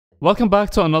Welcome back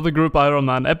to another Group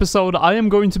Ironman episode. I am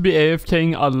going to be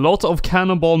AFKing a lot of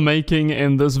cannonball making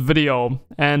in this video.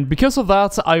 And because of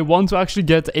that, I want to actually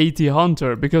get 80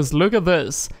 Hunter, because look at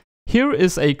this. Here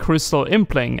is a crystal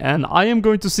impling, and I am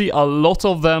going to see a lot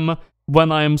of them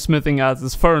when I am smithing at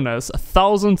this furnace.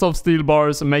 Thousands of steel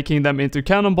bars, making them into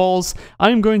cannonballs. I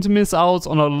am going to miss out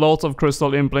on a lot of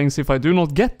crystal implings if I do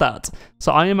not get that.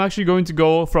 So I am actually going to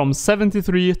go from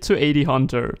 73 to 80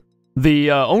 Hunter.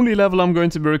 The only level I'm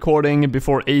going to be recording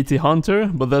before 80 Hunter,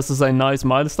 but this is a nice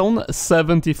milestone,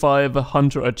 75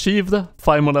 Hunter achieved,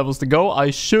 5 more levels to go.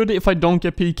 I should, if I don't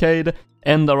get PK'd,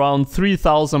 end around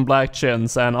 3000 black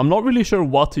chins, and I'm not really sure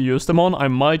what to use them on. I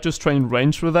might just train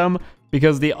range with them,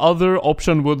 because the other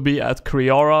option would be at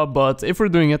Kriara, but if we're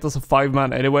doing it as a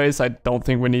 5-man anyways, I don't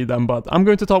think we need them, but I'm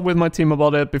going to talk with my team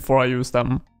about it before I use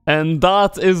them. And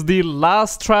that is the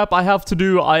last trap I have to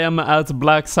do. I am at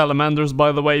Black Salamanders,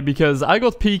 by the way, because I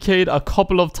got PK'd a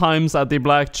couple of times at the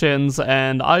Black Chins,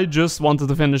 and I just wanted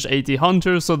to finish 80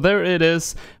 Hunters, so there it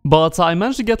is. But I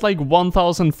managed to get like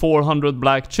 1400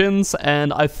 Black Chins,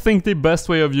 and I think the best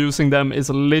way of using them is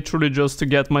literally just to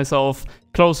get myself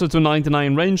closer to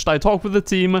 99 ranged. I talked with the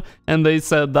team, and they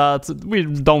said that we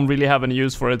don't really have any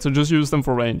use for it, so just use them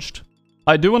for ranged.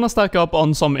 I do want to stack up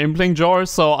on some impling jars,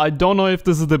 so I don't know if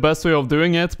this is the best way of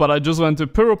doing it, but I just went to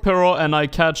Puro and I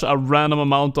catch a random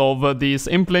amount of these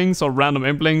implings or random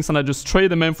implings, and I just trade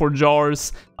them in for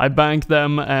jars. I bank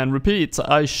them and repeat.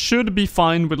 I should be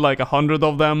fine with like 100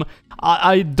 of them.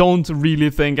 I don't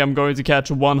really think I'm going to catch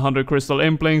 100 crystal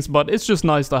implings, but it's just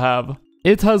nice to have.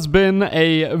 It has been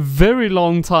a very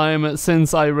long time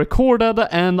since I recorded,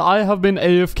 and I have been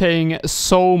AFKing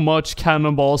so much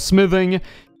cannonball smithing.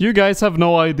 You guys have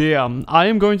no idea. I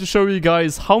am going to show you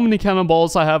guys how many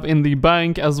cannonballs I have in the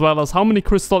bank, as well as how many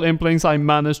crystal implings I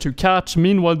managed to catch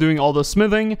meanwhile doing all the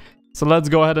smithing. So let's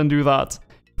go ahead and do that.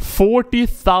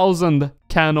 40,000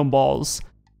 cannonballs.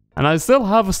 And I still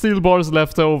have steel bars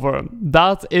left over.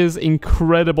 That is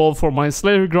incredible for my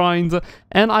Slayer grind.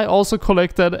 And I also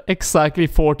collected exactly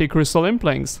 40 crystal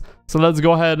implings. So let's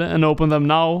go ahead and open them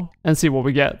now and see what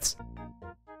we get.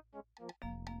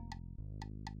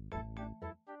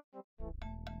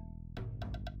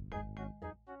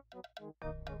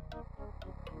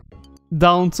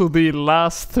 Down to the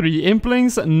last 3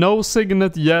 implings, no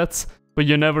signet yet, but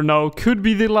you never know, could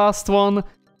be the last one,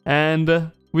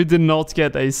 and we did not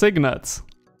get a signet.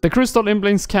 The crystal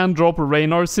implings can drop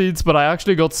Raynar seeds, but I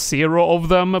actually got 0 of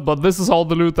them, but this is all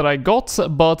the loot that I got,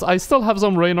 but I still have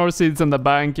some Raynar seeds in the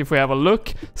bank. If we have a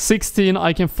look, 16,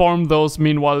 I can farm those,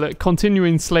 meanwhile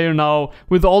continuing Slayer now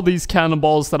with all these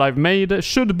cannonballs that I've made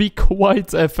should be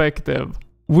quite effective.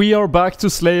 We are back to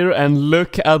Slayer, and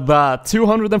look at that,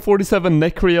 247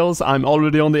 Necreals. I'm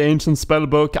already on the Ancient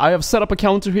Spellbook. I have set up a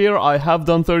counter here. I have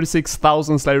done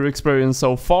 36,000 Slayer experience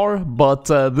so far, but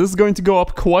this is going to go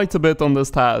up quite a bit on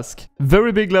this task.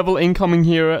 Very big level incoming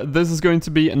here. This is going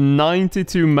to be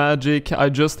 92 magic. I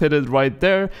just hit it right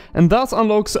there, and that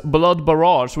unlocks Blood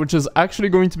Barrage, which is actually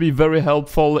going to be very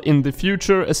helpful in the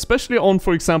future, especially on,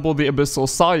 for example, the Abyssal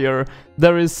Sire.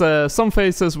 There is some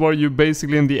phases where you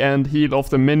basically in the end heal off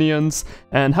the minions,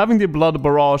 and having the Blood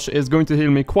Barrage is going to heal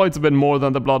me quite a bit more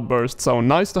than the Blood Burst, so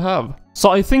nice to have. So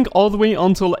I think all the way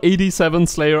until 87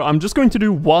 Slayer, I'm just going to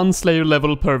do 1 Slayer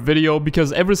level per video,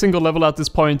 because every single level at this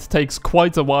point takes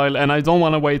quite a while, and I don't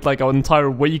want to wait like an entire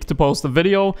week to post a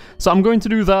video. So I'm going to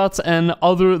do that, and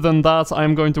other than that,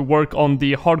 I'm going to work on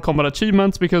the hard combat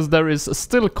achievements, because there is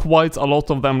still quite a lot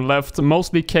of them left,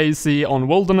 mostly KC on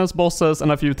wilderness bosses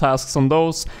and a few tasks on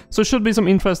those. So should be some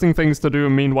interesting things to do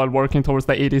meanwhile working towards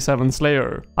the 87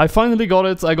 Slayer. I finally got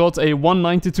it. I got a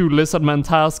 192 Lizardman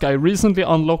task. I recently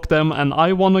unlocked them, and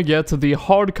I want to get the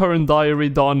Hard Current Diary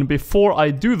done before I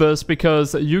do this,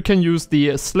 because you can use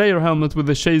the Slayer helmet with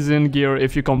the Shazian gear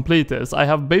if you complete this. I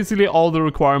have basically all the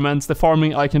requirements. The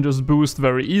farming I can just boost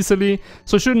very easily,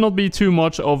 so should not be too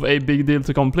much of a big deal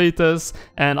to complete this,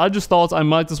 and I just thought I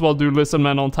might as well do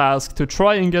Lizardman on task to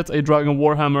try and get a Dragon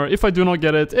Warhammer. If I do not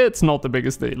get it, it's not the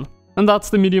biggest deal. And that's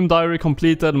the medium diary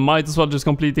completed. Might as well just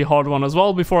complete the hard one as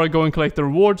well before I go and collect the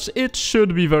rewards. It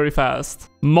should be very fast.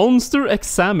 Monster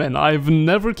Examine. I've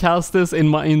never cast this in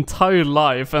my entire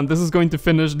life, and this is going to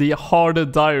finish the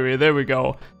hard diary. There we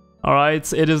go.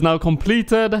 Alright, it is now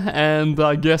completed, and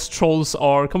I guess trolls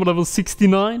are combat level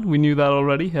 69. We knew that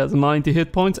already. He has 90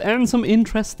 hit points and some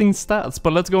interesting stats,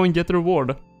 but let's go and get the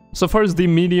reward. So first, the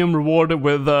medium reward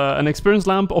with an experience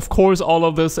lamp. Of course, all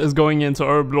of this is going into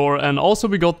herb lore, and also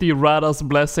we got the Rada's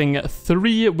Blessing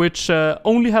 3, which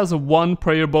only has 1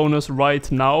 prayer bonus right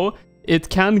now. It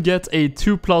can get a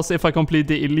 2+ if I complete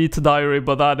the Elite Diary,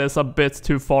 but that is a bit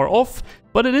too far off.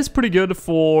 But it is pretty good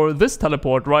for this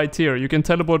teleport right here. You can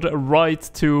teleport right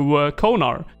to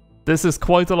Konar. This is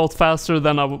quite a lot faster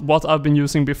than what I've been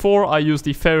using before. I use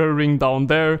the fairy ring down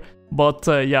there. But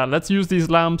yeah, let's use these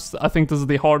lamps. I think this is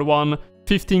the hard one.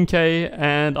 15k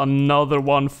and another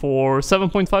one for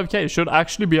 7.5k. Should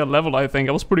actually be a level, I think.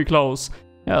 I was pretty close.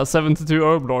 Yeah, 72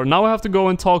 Herblore. Now I have to go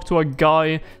and talk to a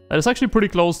guy that is actually pretty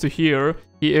close to here.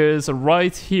 He is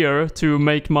right here to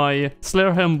make my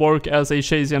Slayer helm work as a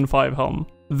Shazian 5 helm.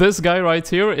 This guy right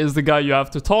here is the guy you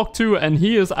have to talk to, and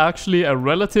he is actually a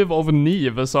relative of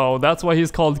Neve, so that's why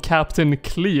he's called Captain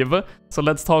Cleave. So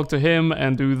let's talk to him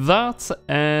and do that,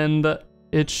 and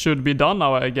it should be done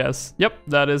now, I guess. Yep,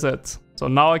 that is it. So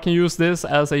now I can use this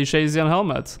as a Shazian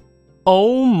helmet.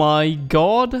 Oh my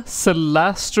god,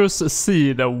 Celastrus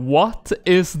Seed. What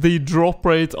is the drop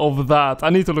rate of that?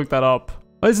 I need to look that up.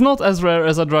 It's not as rare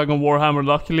as a Dragon Warhammer,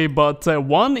 luckily, but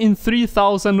 1 in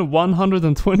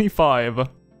 3,125.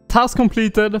 Task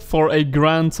completed for a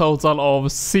grand total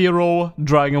of 0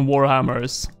 Dragon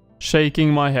Warhammers.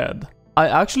 Shaking my head. I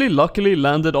actually luckily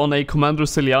landed on a Commander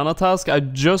Celiana task. I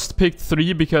just picked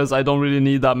 3 because I don't really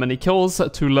need that many kills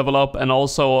to level up and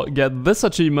also get this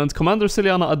achievement, Commander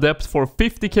Celiana Adept, for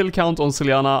 50 kill count on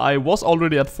Celiana. I was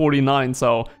already at 49,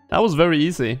 so that was very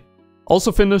easy.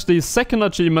 Also finished the second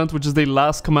achievement, which is the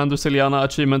last Commander Celiana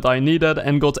achievement I needed,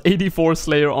 and got 84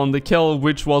 Slayer on the kill,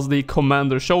 which was the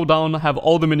Commander Showdown, have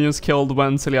all the minions killed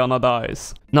when Celiana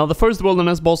dies. Now the first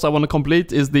wilderness boss I want to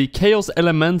complete is the Chaos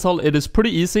Elemental. It is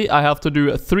pretty easy. I have to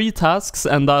do 3 tasks,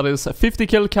 and that is 50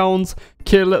 kill count,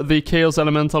 kill the Chaos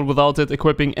Elemental without it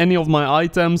equipping any of my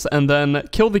items, and then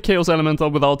kill the Chaos Elemental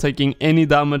without taking any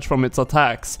damage from its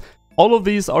attacks. All of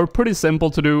these are pretty simple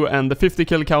to do, and the 50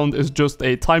 kill count is just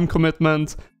a time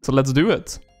commitment, so let's do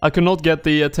it. I could not get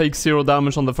the take 0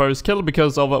 damage on the first kill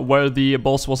because of where the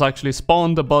boss was actually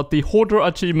spawned, but the Hoarder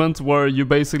achievement, where you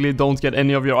basically don't get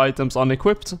any of your items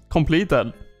unequipped,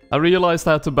 completed. I realized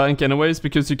I had to bank anyways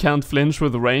because you can't flinch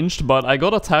with ranged, but I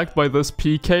got attacked by this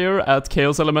PKer at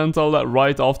Chaos Elemental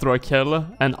right after a kill,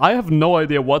 and I have no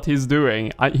idea what he's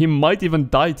doing. He might even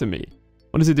die to me.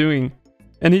 What is he doing?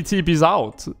 And he TP's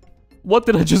out. What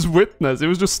did I just witness? It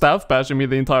was just staff bashing me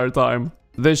the entire time.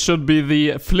 This should be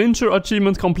the Flincher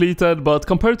achievement completed, but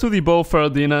compared to the Bow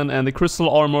Ferdinand and the Crystal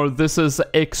Armor, this is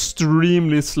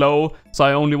extremely slow. So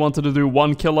I only wanted to do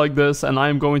 1 kill like this, and I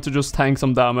am going to just tank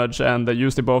some damage and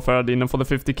use the Bow Ferdinand for the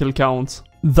 50 kill count.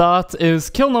 That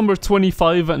is kill number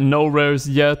 25, no rares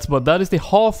yet, but that is the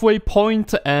halfway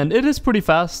point, and it is pretty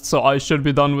fast, so I should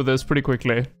be done with this pretty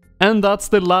quickly. And that's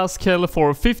the last kill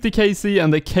for 50 KC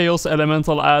and the Chaos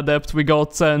Elemental Adept. We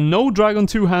got no Dragon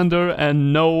Two-Hander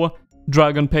and no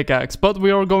Dragon Pickaxe, but we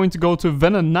are going to go to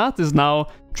Venenatis now,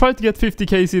 try to get 50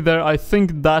 KC there. I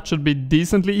think that should be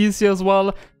decently easy as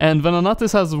well, and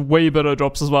Venenatis has way better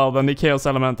drops as well than the Chaos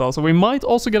Elemental, so we might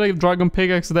also get a Dragon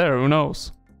Pickaxe there, who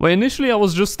knows. Well, initially I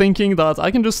was just thinking that I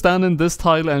can just stand in this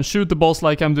tile and shoot the boss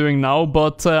like I'm doing now,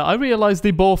 but I realized the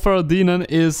Bow Ferdinand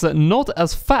is not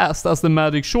as fast as the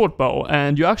Magic Shortbow,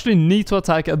 and you actually need to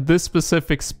attack at this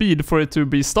specific speed for it to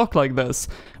be stuck like this.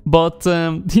 But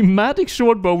the Magic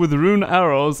Shortbow with rune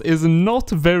arrows is not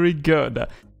very good.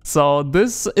 So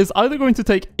this is either going to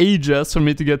take ages for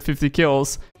me to get 50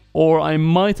 kills, or I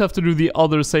might have to do the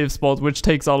other save spot, which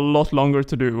takes a lot longer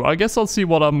to do. I guess I'll see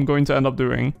what I'm going to end up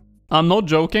doing. I'm not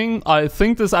joking, I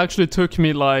think this actually took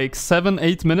me like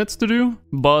 7-8 minutes to do,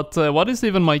 but what is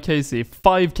even my KC?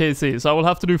 5 KC, so I will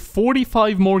have to do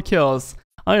 45 more kills.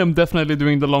 I am definitely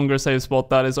doing the longer save spot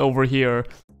that is over here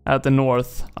at the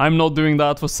north. I'm not doing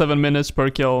that for 7 minutes per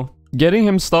kill. Getting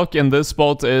him stuck in this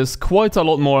spot is quite a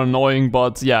lot more annoying,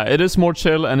 but yeah, it is more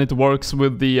chill and it works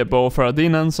with the Bow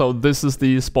Ferdinand, so this is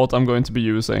the spot I'm going to be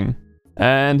using.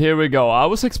 And here we go. I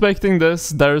was expecting this.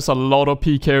 There's a lot of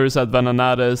PKers at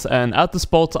Venenatis, and at the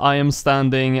spot I am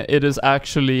standing, it is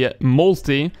actually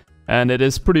multi, and it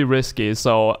is pretty risky.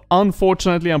 So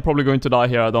unfortunately, I'm probably going to die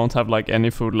here. I don't have like any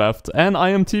food left, and I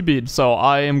am TB'd, so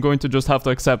I am going to just have to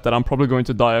accept that I'm probably going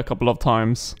to die a couple of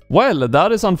times. Well,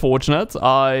 that is unfortunate.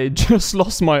 I just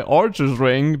lost my Archer's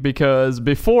Ring because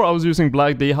before I was using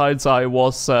Black D-Hides, I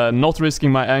was not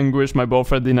risking my Anguish, my Bow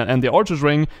Ferdinand, and the Archer's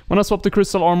Ring. When I swapped the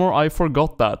Crystal Armor, I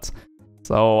forgot that.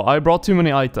 So I brought too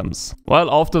many items. Well,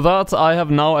 after that, I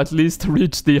have now at least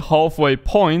reached the halfway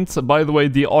point. By the way,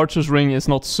 the Archer's Ring is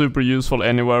not super useful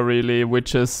anywhere really,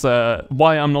 which is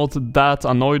why I'm not that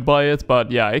annoyed by it,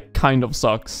 but yeah, it kind of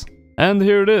sucks. And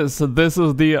here it is. This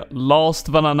is the last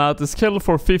Venenatis kill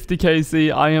for 50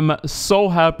 KC. I am so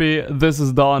happy this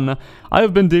is done. I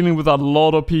have been dealing with a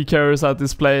lot of PKers at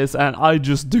this place, and I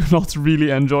just do not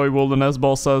really enjoy wilderness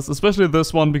bosses, especially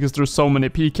this one because there's so many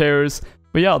PKers.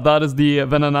 But yeah, that is the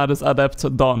Venenatis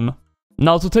Adept done.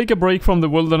 Now, to take a break from the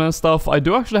wilderness stuff, I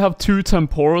do actually have 2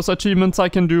 Temporos achievements I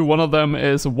can do. One of them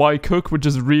is Y Cook, which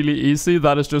is really easy.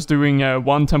 That is just doing 1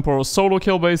 Temporos solo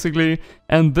kill, basically.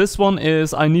 And this one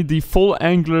is I need the full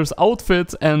Angler's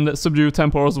outfit and subdue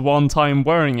Temporos 1 time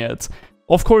wearing it.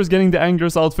 Of course, getting the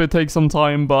Angler's outfit takes some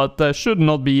time, but should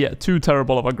not be too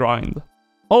terrible of a grind.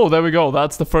 Oh, there we go.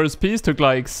 That's the first piece. Took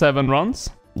like 7 runs.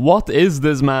 What is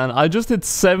this, man? I just did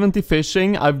 70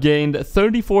 fishing, I've gained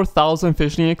 34,000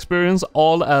 fishing experience,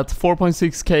 all at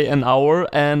 4.6k an hour,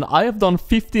 and I have done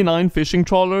 59 fishing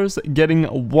trawlers, getting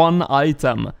 1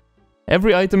 item.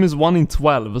 Every item is 1 in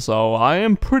 12, so I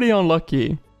am pretty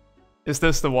unlucky. Is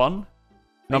this the one?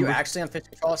 Are you actually on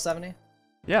fishing trawler 70?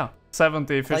 Yeah,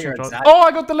 70 fishing trawlers. Oh,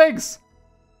 I got the legs!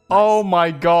 Nice. Oh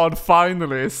my god,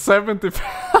 finally, 70.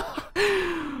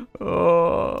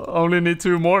 Only need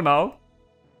 2 more now.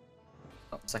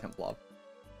 Second blob.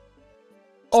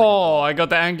 Oh, I got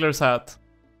the angler's hat.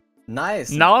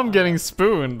 Nice. Now I'm getting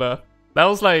spooned. That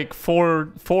was like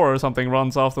 4 or something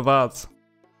runs after that.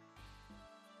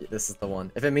 This is the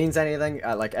one. If it means anything,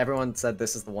 like everyone said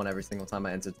this is the one every single time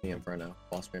I entered the Inferno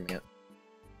while streaming it.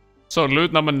 So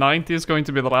loot number 90 is going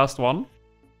to be the last one?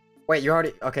 Wait, you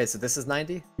already... Okay, so this is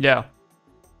 90? Yeah.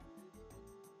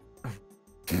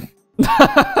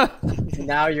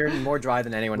 Now you're more dry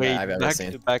than anyone I've ever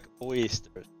seen. Back-to-back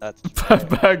oysters. That's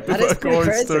back-to-back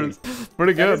oysters.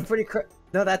 Pretty good. That is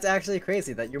no, that's actually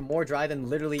crazy that you're more dry than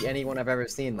literally anyone I've ever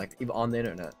seen, like even on the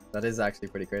internet. That is actually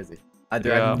pretty crazy. I've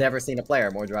never seen a player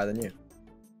more dry than you.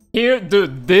 Here,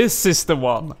 dude, this is the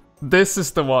one. This is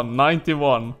the one.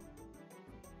 91.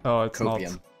 Oh, it's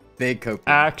copium. Not. Big copium.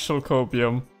 Actual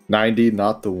copium. 90,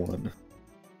 not the one.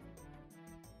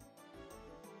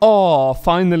 Oh,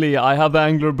 finally, I have the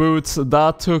angler boots.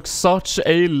 That took such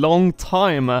a long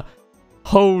time.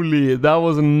 Holy, that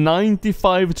was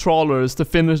 95 trawlers to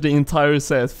finish the entire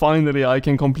set. Finally, I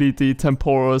can complete the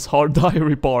Temporos hard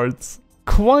diary parts.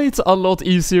 Quite a lot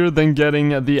easier than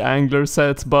getting the angler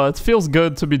set, but feels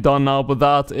good to be done now. But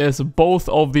that is both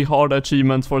of the hard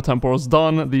achievements for Temporos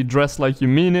done. The dress like you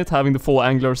mean it, having the full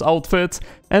angler's outfit,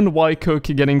 and Y Cook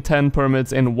getting 10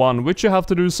 permits in 1, which you have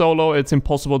to do solo. It's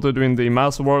impossible to do in the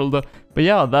mass world. But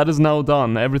yeah, that is now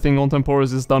done. Everything on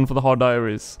Temporos is done for the hard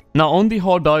diaries. Now on the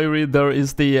hard diary there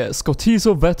is the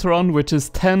Scotizo Veteran, which is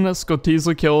 10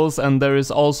 Scotizo kills, and there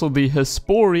is also the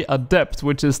Hespori Adept,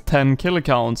 which is 10 kill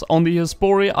counts. On the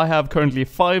Hespori I have currently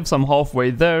 5, so I'm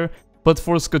halfway there, but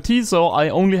for Scotizo I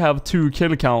only have 2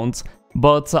 kill counts.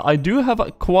 But I do have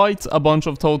quite a bunch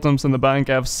of totems in the bank.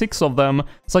 I have 6 of them,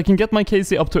 so I can get my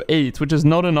KC up to 8, which is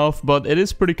not enough, but it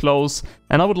is pretty close,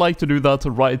 and I would like to do that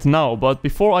right now. But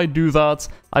before I do that,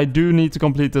 I do need to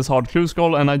complete this hard clue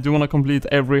scroll, and I do want to complete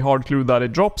every hard clue that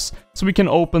it drops, so we can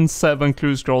open 7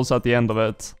 clue scrolls at the end of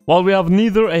it. While we have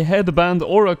neither a headband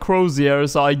or a crozier,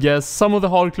 so I guess some of the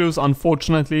hard clues,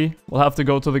 unfortunately, will have to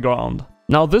go to the ground.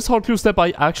 Now this hard clue step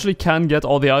I actually can get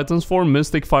all the items for.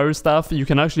 Mystic Fire Staff you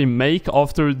can actually make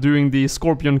after doing the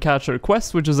Scorpion Catcher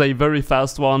quest, which is a very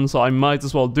fast one, so I might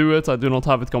as well do it. I do not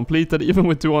have it completed, even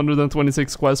with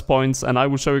 226 quest points, and I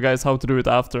will show you guys how to do it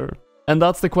after. And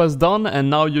that's the quest done, and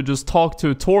now you just talk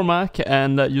to Tormac,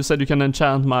 and you said you can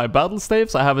enchant my battle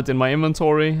staves. I have it in my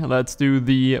inventory. Let's do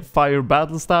the Fire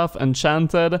Battle Staff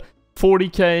enchanted,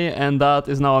 40k, and that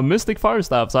is now a Mystic Fire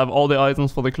Staff, so I have all the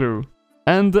items for the clue.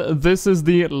 And this is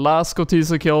the last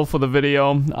Scotizo kill for the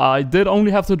video. I did only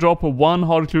have to drop 1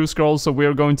 hard clue scroll, so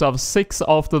we're going to have 6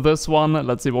 after this one.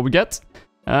 Let's see what we get.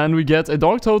 And we get a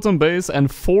Dark Totem base and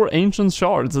 4 Ancient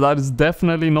Shards. That is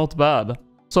definitely not bad.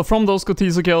 So from those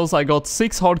Scotizo kills I got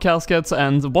 6 hard caskets,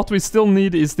 and what we still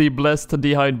need is the blessed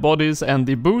D0ug bodies and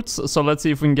the boots. So let's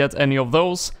see if we can get any of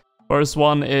those. First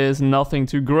one is nothing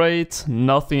too great,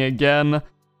 nothing again.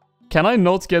 Can I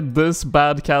not get this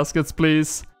bad caskets,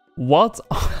 please? What?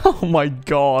 Oh my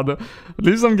god. At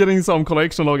least I'm getting some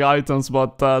collection log items,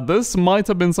 but this might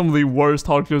have been some of the worst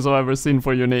hard clues I've ever seen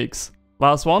for uniques.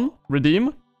 Last one,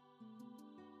 redeem.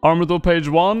 Armador page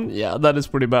 1, yeah, that is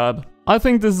pretty bad. I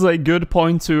think this is a good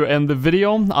point to end the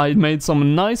video. I made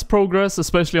some nice progress,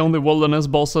 especially on the wilderness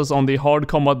bosses on the hard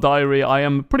combat diary. I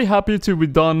am pretty happy to be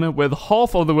done with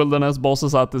half of the wilderness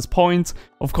bosses at this point.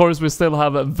 Of course, we still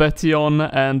have Vetion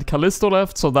and Callisto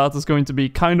left, so that is going to be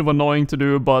kind of annoying to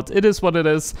do, but it is what it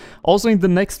is. Also, in the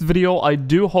next video, I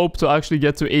do hope to actually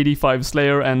get to 85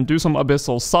 Slayer and do some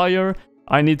Abyssal Sire.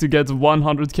 I need to get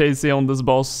 100 KC on this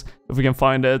boss. If we can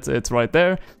find it, it's right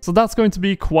there. So that's going to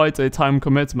be quite a time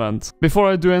commitment. Before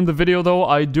I do end the video though,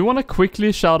 I do want to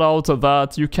quickly shout out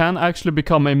that you can actually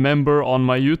become a member on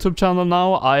my YouTube channel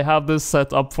now. I have this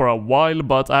set up for a while,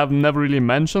 but I have never really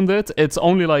mentioned it. It's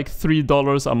only like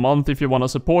 $3 a month if you want to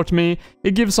support me.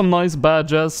 It gives some nice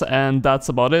badges, and that's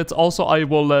about it. Also, I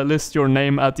will list your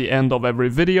name at the end of every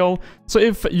video. So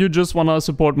if you just want to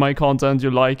support my content,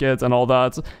 you like it and all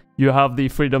that, you have the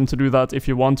freedom to do that if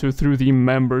you want to through the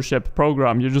membership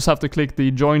program. You just have to click the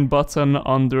join button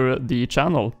under the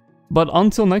channel. But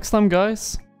until next time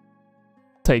guys,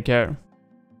 take care.